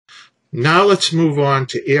Now let's move on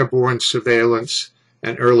to airborne surveillance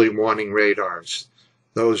and early warning radars.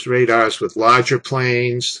 Those radars with larger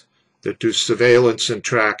planes that do surveillance and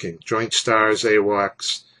tracking, Joint Stars,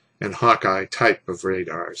 AWACS, and Hawkeye type of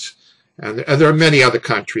radars. And there are many other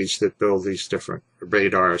countries that build these different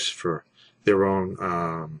radars for their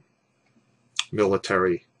own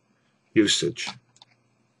military usage.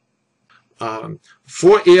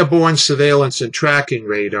 For airborne surveillance and tracking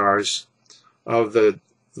radars, of the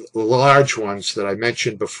large ones that I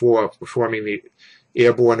mentioned before, performing the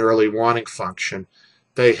airborne early warning function,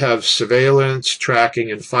 they have surveillance,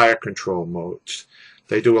 tracking, and fire control modes.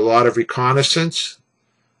 They do a lot of reconnaissance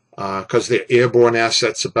because they're airborne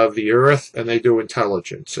assets above the earth, and they do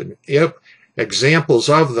intelligence. And examples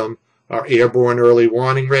of them are airborne early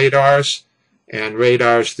warning radars and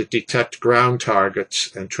radars that detect ground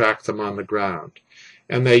targets and track them on the ground.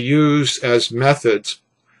 And they use as methods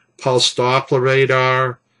pulse Doppler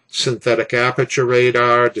radar, synthetic aperture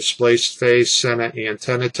radar, displaced phase center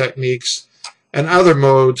antenna techniques, and other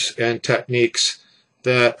modes and techniques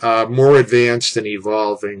that are more advanced and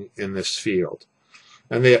evolving in this field.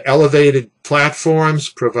 And their elevated platforms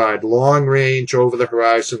provide long-range,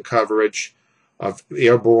 over-the-horizon coverage of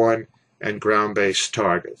airborne and ground-based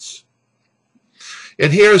targets.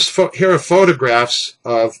 And here are photographs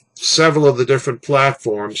of several of the different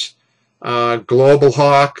platforms. Global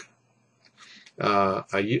Hawk, a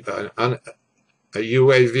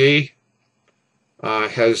UAV,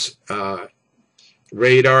 has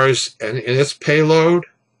radars and its payload.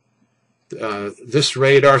 This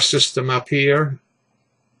radar system up here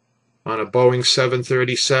on a Boeing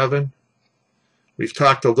 737. We've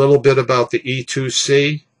talked a little bit about the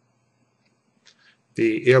E2C,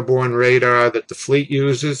 the airborne radar that the fleet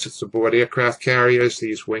uses. It's aboard aircraft carriers.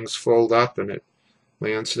 These wings fold up and it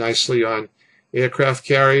lands nicely on aircraft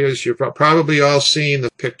carriers. You've probably all seen the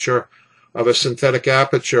picture of a synthetic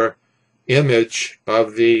aperture image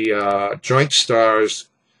of the Joint Stars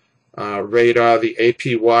radar, the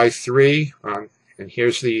APY-3, and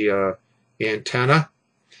here's the antenna.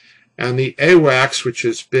 And the AWACS, which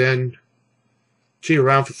has been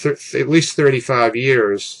around for at least 35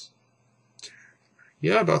 years.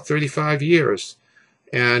 Yeah, about 35 years.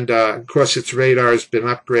 And, of course, its radar has been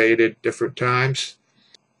upgraded different times.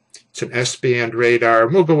 It's an S-band radar,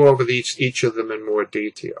 and we'll go over each of them in more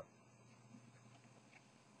detail.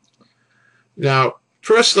 Now,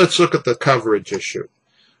 first let's look at the coverage issue.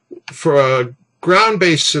 For a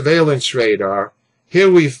ground-based surveillance radar, here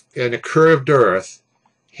in a curved Earth,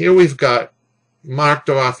 here we've got marked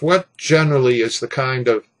off what generally is the kind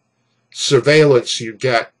of surveillance you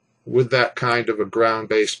get with that kind of a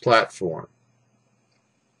ground-based platform.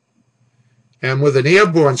 And with an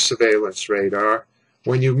airborne surveillance radar,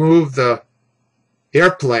 when you move the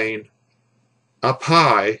airplane up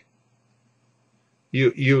high,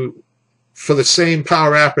 for the same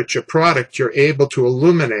power aperture product, you're able to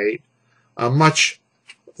illuminate a much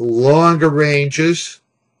longer ranges,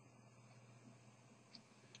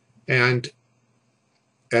 and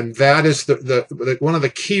that is one of the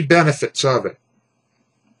key benefits of it.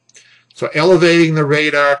 So elevating the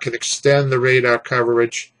radar can extend the radar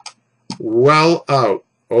coverage well out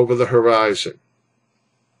over the horizon.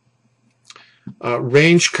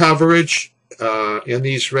 Range coverage in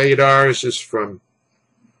these radars is from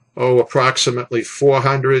approximately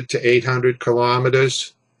 400 to 800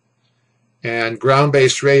 kilometers. And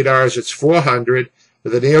ground-based radars, it's 400.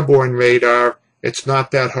 With an airborne radar, it's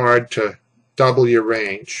not that hard to double your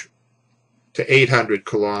range to 800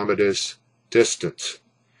 kilometers distance.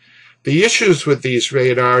 The issues with these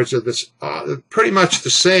radars are pretty much the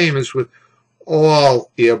same as with all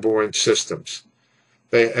airborne systems.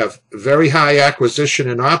 They have very high acquisition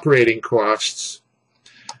and operating costs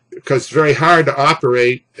because it's very hard to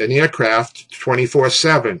operate an aircraft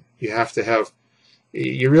 24/7.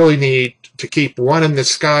 You really need to keep one in the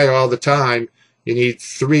sky all the time. You need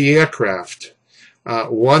 3 aircraft.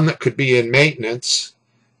 One that could be in maintenance,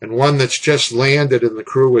 and one that's just landed and the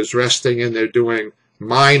crew is resting and they're doing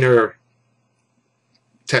minor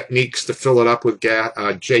techniques to fill it up with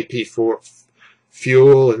JP4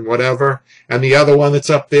 fuel and whatever, and the other one that's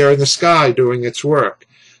up there in the sky doing its work.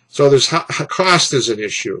 So cost is an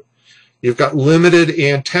issue. You've got limited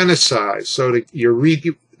antenna size, so you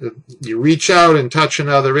reach out and touch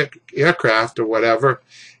another aircraft or whatever,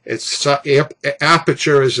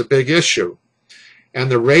 aperture is a big issue. And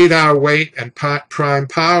the radar weight and prime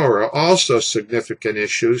power are also significant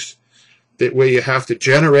issues where you have to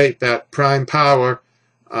generate that prime power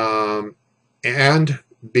and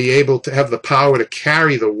be able to have the power to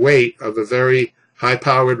carry the weight of a very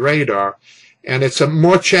high-powered radar. And it's a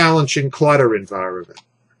more challenging clutter environment.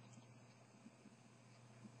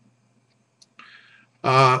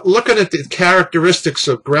 Looking at the characteristics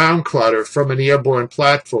of ground clutter from an airborne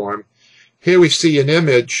platform, here we see an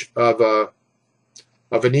image of an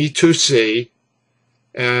E2C,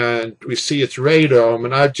 and we see its radome,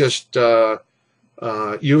 and I've just,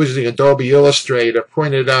 using Adobe Illustrator,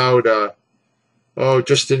 pointed out,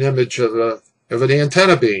 just an image of an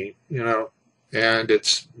antenna beam, and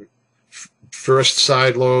its first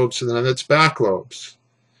side lobes and then its back lobes.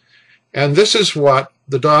 And this is what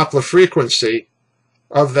the Doppler frequency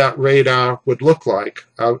of that radar would look like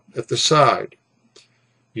out at the side.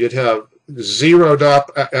 You'd have zero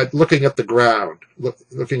looking at the ground,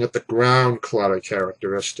 looking at the ground clutter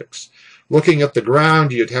characteristics. Looking at the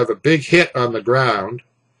ground, you'd have a big hit on the ground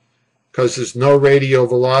because there's no radial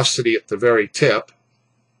velocity at the very tip,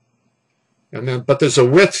 but there's a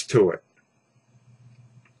width to it.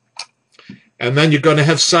 And then you're going to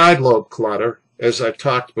have side lobe clutter, as I've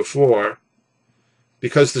talked before,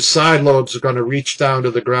 because the side lobes are going to reach down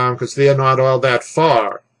to the ground because they're not all that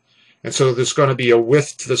far. And so there's going to be a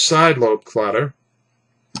width to the side lobe clutter.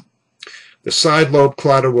 The side lobe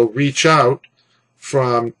clutter will reach out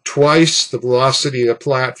from twice the velocity of the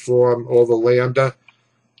platform over lambda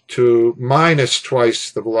to minus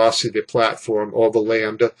twice the velocity of the platform over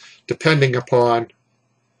lambda, depending upon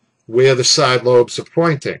where the side lobes are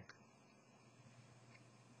pointing.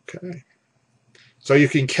 Okay. So you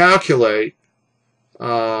can calculate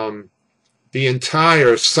the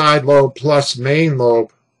entire side lobe plus main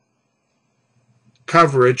lobe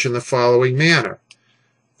coverage in the following manner.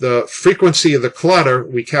 The frequency of the clutter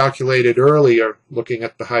we calculated earlier, looking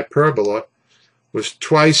at the hyperbola, was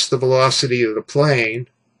twice the velocity of the plane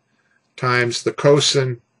times the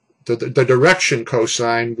cosine, the direction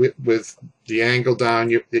cosine with the angle down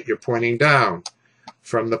that you're pointing down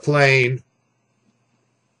from the plane,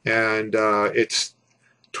 and it's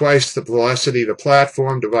twice the velocity of the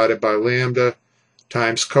platform divided by lambda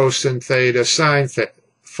times cosine theta sine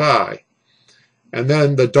phi. And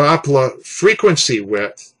then the Doppler frequency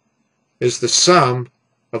width is the sum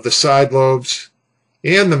of the side lobes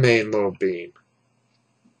and the main lobe beam.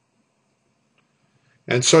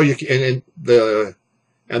 And so and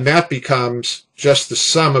that becomes just the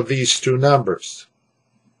sum of these two numbers.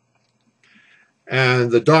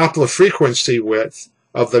 And the Doppler frequency width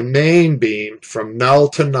of the main beam from null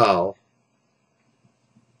to null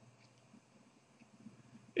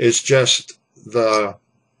is just the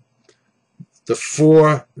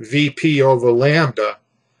 4 VP over lambda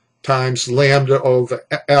times lambda over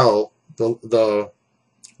L, the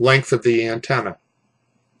length of the antenna.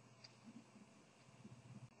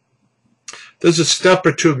 There's a step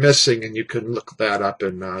or two missing, and you can look that up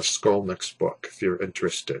in Skolnick's book if you're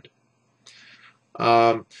interested.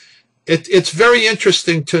 It's very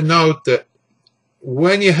interesting to note that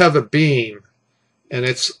when you have a beam and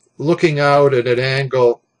it's looking out at an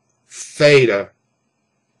angle theta,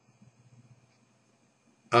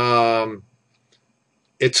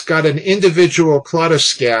 it's got an individual clutter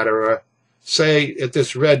scatterer, say at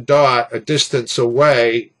this red dot, a distance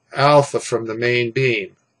away, alpha from the main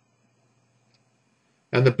beam.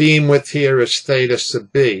 And the beam width here is theta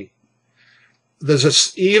sub b.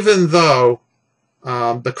 Even though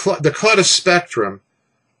the clutter spectrum,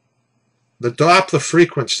 the Doppler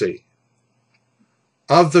frequency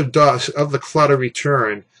of the clutter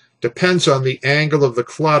return depends on the angle of the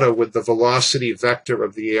clutter with the velocity vector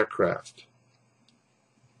of the aircraft.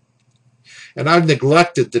 And I've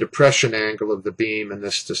neglected the depression angle of the beam in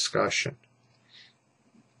this discussion.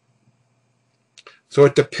 So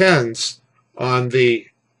it depends on this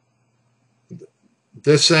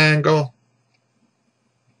angle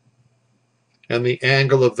and the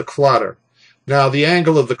angle of the clutter. Now the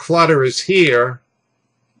angle of the clutter is here,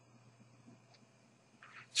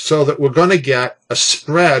 so that we're going to get a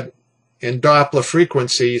spread in Doppler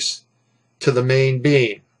frequencies to the main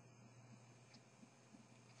beam.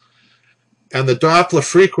 And the Doppler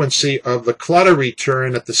frequency of the clutter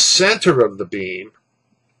return at the center of the beam,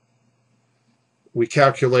 we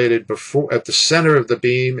calculated before, at the center of the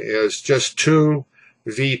beam is just 2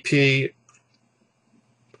 VP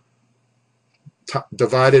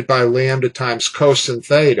divided by lambda times cosine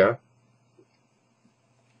theta.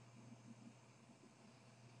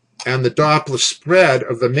 And the Doppler spread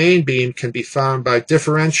of the main beam can be found by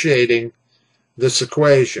differentiating this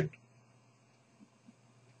equation.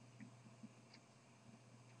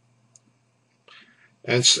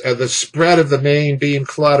 And the spread of the main beam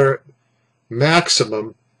clutter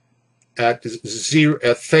maximum at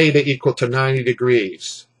theta equal to 90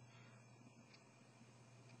 degrees.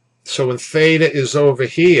 So when theta is over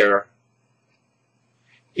here,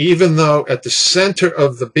 even though at the center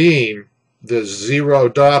of the beam there's zero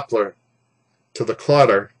Doppler, to the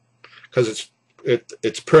clutter, because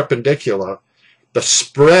it's perpendicular, the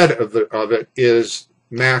spread of it is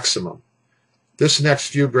maximum. This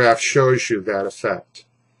next view graph shows you that effect.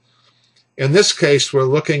 In this case, we're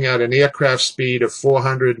looking at an aircraft speed of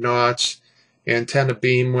 400 knots, antenna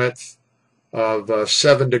beam width of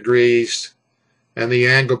 7 degrees, and the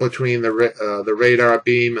angle between the radar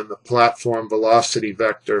beam and the platform velocity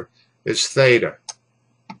vector is theta.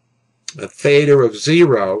 A theta of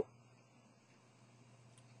 0,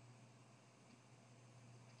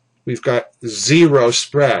 we've got 0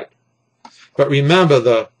 spread. But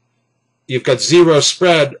remember, you've got 0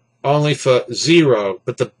 spread only for 0,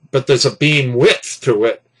 but there's a beam width to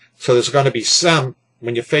it, so there's going to be some,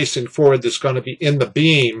 when you're facing forward, there's going to be, in the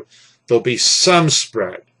beam, there'll be some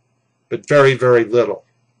spread, but very, very little.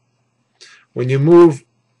 When you move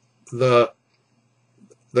the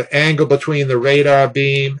angle between the radar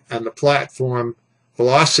beam and the platform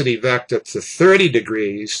velocity vector to 30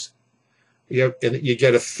 degrees, you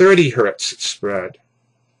get a 30 hertz spread.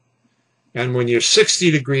 And when you're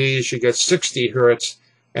 60 degrees, you get 60 hertz,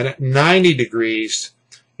 and at 90 degrees,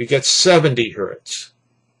 you get 70 hertz.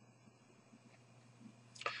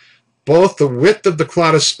 Both the width of the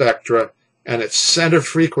clutter spectra and its center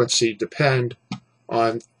frequency depend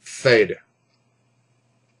on theta.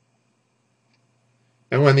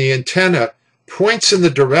 And when the antenna points in the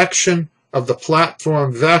direction of the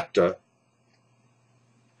platform vector,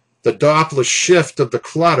 the Doppler shift of the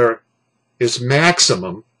clutter is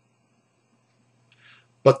maximum,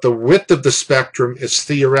 but the width of the spectrum is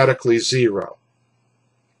theoretically 0.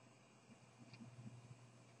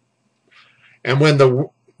 And when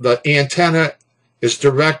the antenna is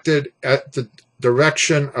directed at the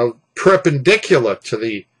direction of perpendicular to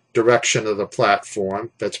the direction of the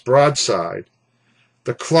platform, that's broadside,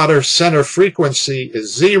 the clutter center frequency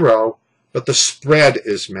is 0, but the spread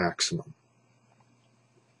is maximum.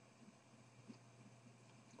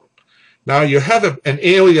 Now you have an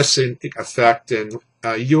aliasing effect in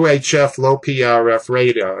UHF low PRF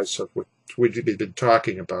radars, which we've been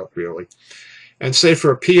talking about really. And say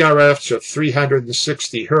for a PRF of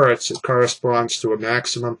 360 hertz, it corresponds to a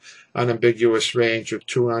maximum unambiguous range of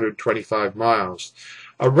 225 miles.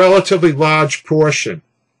 A relatively large portion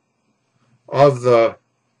of the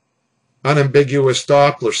unambiguous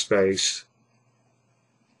Doppler space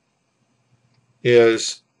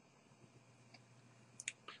is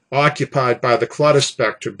occupied by the clutter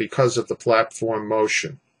spectrum because of the platform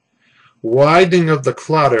motion. Widening of the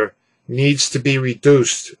clutter needs to be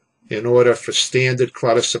reduced in order for standard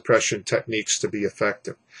clutter suppression techniques to be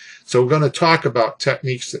effective. So we're going to talk about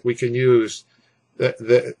techniques that we can use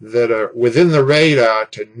that are within the radar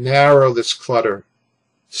to narrow this clutter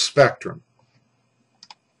spectrum.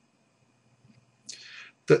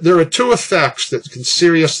 There are two effects that can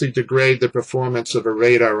seriously degrade the performance of a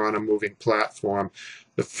radar on a moving platform.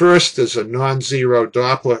 The first is a non-zero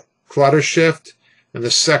Doppler clutter shift, and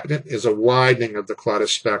the second is a widening of the clutter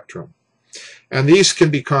spectrum. And these can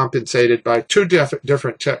be compensated by two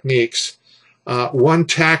different techniques. One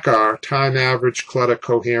TACR, Time Average Clutter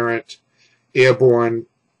Coherent Airborne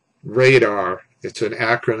Radar. It's an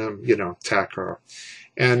acronym, TACR.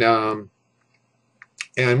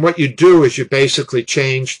 And what you do is you basically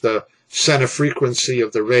change the center frequency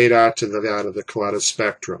of the radar to that of the clutter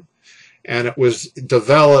spectrum. And it was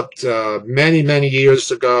developed many, many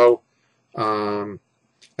years ago,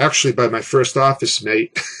 actually by my first office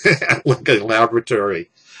mate at Lincoln Laboratory.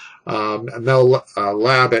 Mel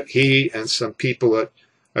Labott, he and some people at,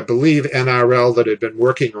 I believe, NRL that had been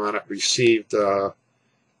working on it received the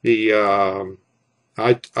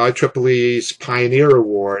IEEE's Pioneer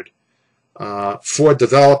Award for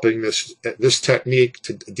developing this technique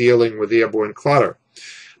to dealing with airborne clutter.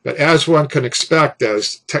 But as one can expect,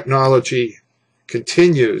 as technology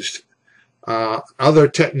continues, other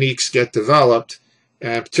techniques get developed,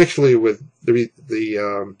 and particularly with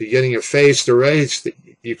the beginning of phased arrays that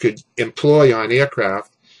you could employ on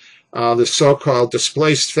aircraft. The so-called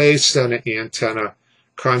displaced phase center antenna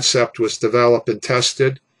concept was developed and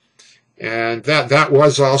tested, and that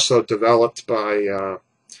was also developed by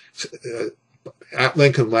at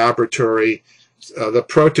Lincoln Laboratory. The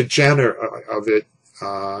protogenitor of it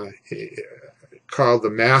called the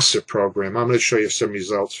MASSA program. I'm going to show you some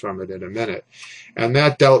results from it in a minute. And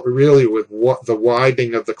that dealt really with the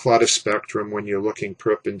widening of the clutter spectrum when you're looking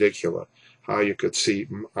perpendicular, how you could see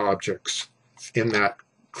objects in that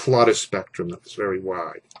clutter spectrum that was very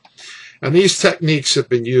wide. And these techniques have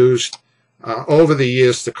been used over the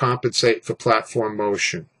years to compensate for platform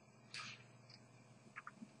motion.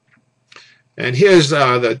 And here's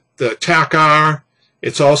the TACR.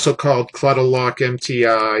 It's also called Clutter Lock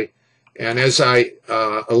MTI. And as I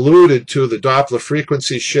alluded to, the Doppler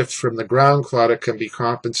frequency shift from the ground clutter can be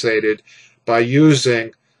compensated by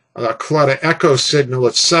using the clutter echo signal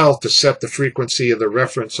itself to set the frequency of the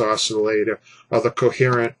reference oscillator or the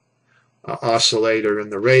coherent oscillator in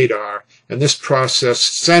the radar. And this process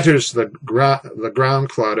centers the ground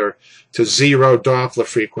clutter to 0 Doppler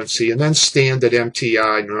frequency, and then standard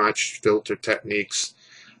MTI notch filter techniques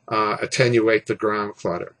attenuate the ground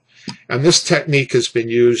clutter. And this technique has been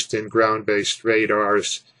used in ground-based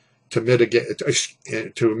radars to mitigate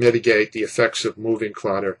the effects of moving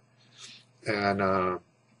clutter. And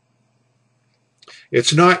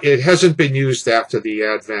it hasn't been used after the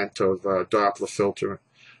advent of Doppler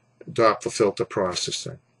filter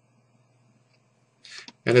processing.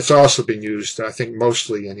 And it's also been used, I think,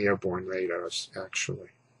 mostly in airborne radars, actually.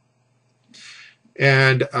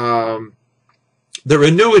 And there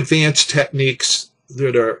are new advanced techniques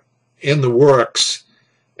that are in the works.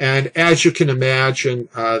 And as you can imagine,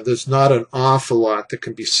 there's not an awful lot that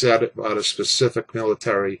can be said about a specific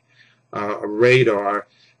military radar.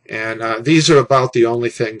 And these are about the only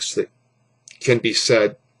things that can be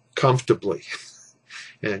said comfortably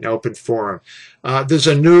in an open forum. There's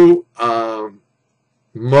a new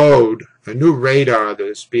mode, a new radar that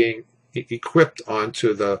is being equipped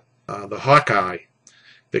onto the Hawkeye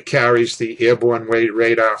that carries the airborne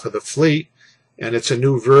radar for the fleet. And it's a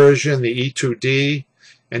new version, the E2D,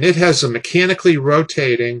 and it has a mechanically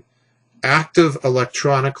rotating, active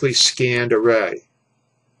electronically scanned array.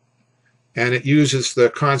 And it uses the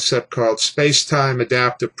concept called space-time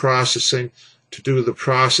adaptive processing to do the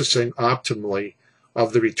processing optimally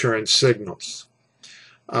of the return signals.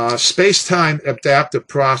 Space-time adaptive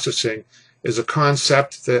processing is a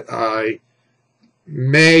concept that I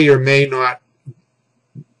may or may not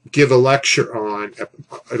give a lecture on.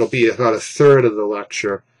 It'll be about a third of the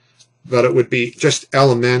lecture, but it would be just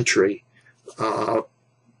elementary. An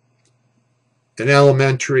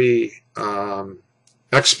elementary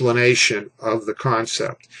explanation of the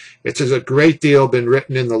concept. It has a great deal been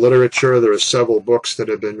written in the literature. There are several books that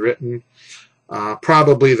have been written.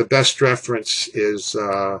 Probably the best reference is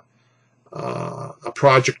a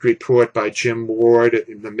project report by Jim Ward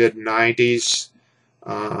in the mid-90s.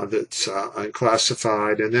 That's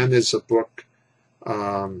unclassified, and then there's a book.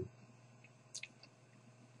 There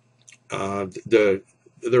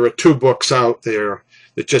are 2 books out there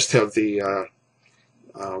that just have the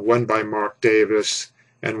one by Mark Davis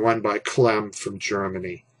and one by Clem from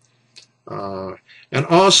Germany. And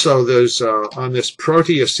also, there's on this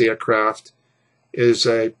Proteus aircraft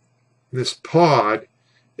this pod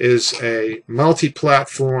is a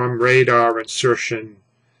multi-platform radar insertion.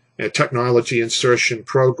 A technology insertion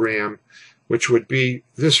program, which would be,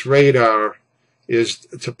 this radar is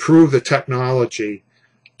to prove the technology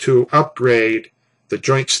to upgrade the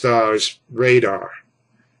Joint Stars radar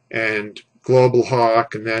and Global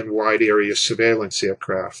Hawk and then wide area surveillance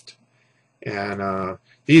aircraft. And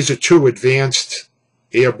these are 2 advanced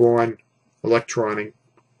airborne electronic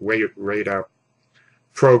radar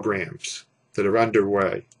programs that are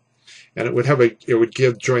underway. And it would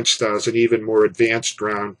give Joint Stars an even more advanced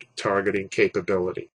ground targeting capability.